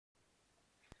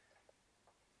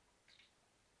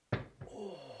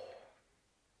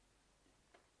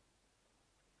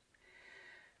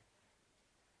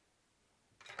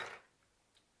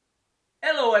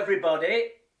everybody,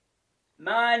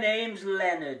 my name's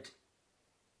Leonard.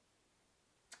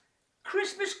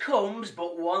 Christmas comes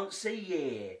but once a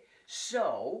year,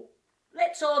 so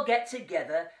let's all get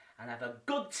together and have a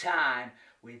good time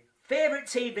with favourite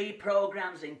TV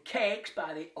programmes and cakes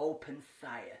by the open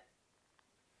fire.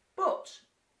 But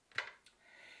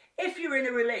if you're in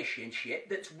a relationship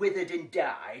that's withered and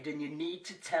died and you need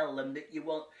to tell them that you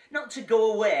want not to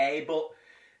go away but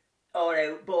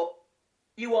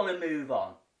you want to move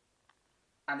on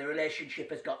and the relationship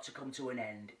has got to come to an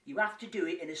end, you have to do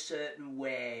it in a certain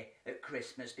way at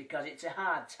Christmas because it's a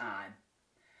hard time.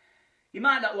 You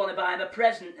might not want to buy him a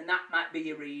present and that might be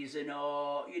your reason,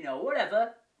 or, you know,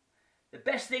 whatever. The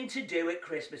best thing to do at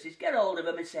Christmas is get hold of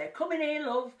them and say, come in here,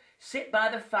 love, sit by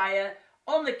the fire,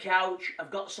 on the couch,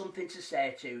 I've got something to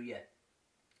say to you.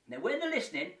 Now, when they're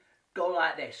listening, go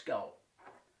like this, go.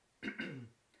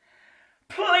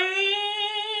 Please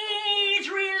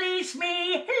release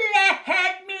me,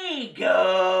 let me go.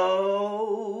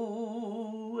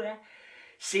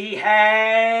 See,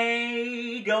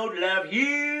 I don't love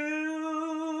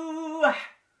you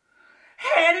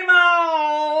anymore.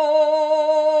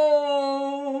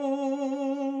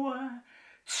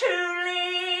 To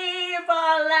live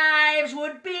our lives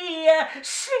would be a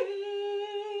sin.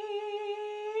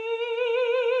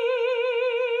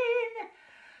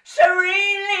 So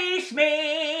release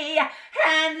me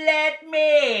and let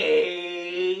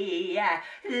me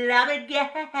love again.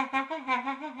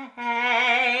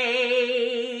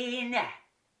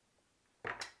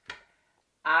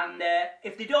 And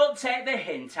if they don't take the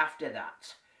hint after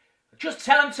that, just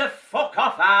tell them to fuck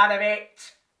off out of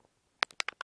it.